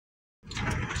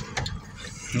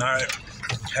Now,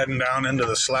 heading down into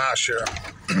the slash here.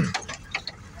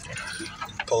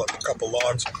 Pull up a couple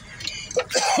logs.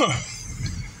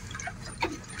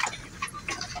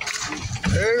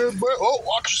 Hey, boy. Oh,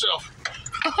 watch yourself.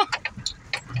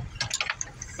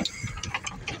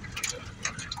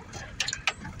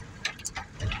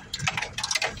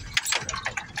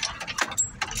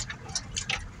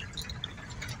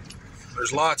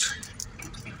 There's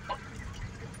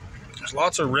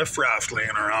lots of riffraff laying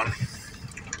around.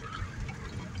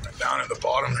 Right down at the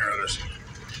bottom here,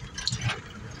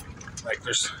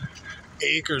 there's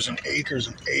acres and acres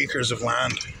and acres of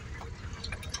land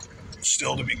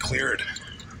still to be cleared.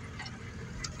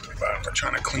 But we're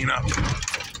trying to clean up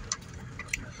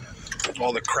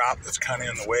all the crap that's kind of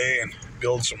in the way and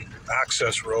build some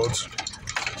access roads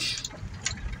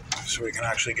so we can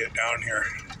actually get down here.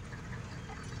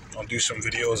 I'll do some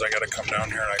videos. I gotta come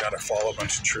down here and I gotta follow a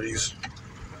bunch of trees.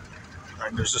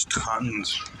 Right, there's just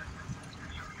tons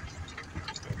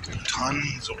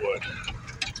of wood.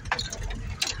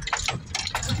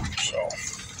 So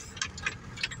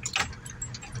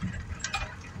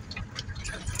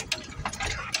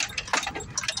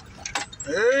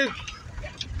hey.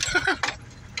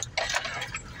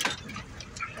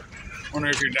 Wonder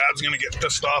if your dad's gonna get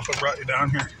pissed off I brought you down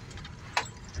here.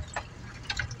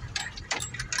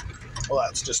 Well,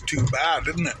 that's just too bad,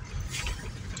 isn't it?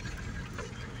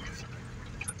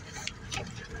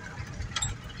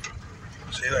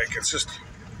 See, like, it's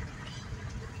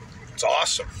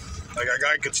awesome. Like, a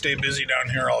guy could stay busy down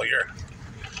here all year.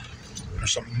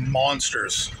 There's some monster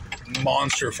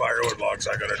firewood logs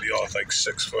I gotta deal with, like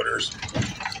 6-footers.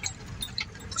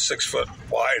 6 foot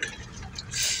wide.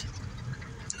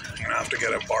 I'm gonna have to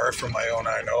get a bar from my own,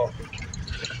 I know.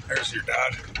 There's your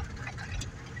dad.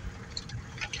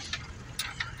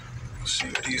 Let's see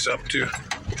what he's up to.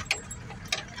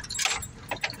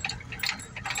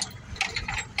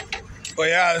 But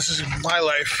yeah, this is my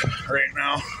life right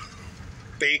now.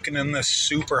 Baking in this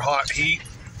super hot heat.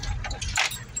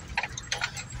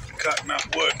 Cutting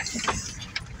up wood.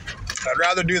 I'd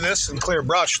rather do this than clear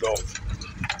brush though.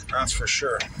 That's for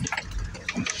sure.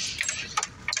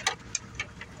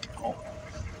 Oh.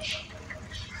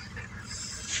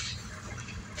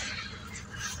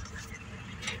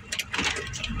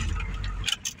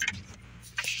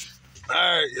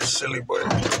 Alright, you silly boy.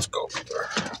 Let's go.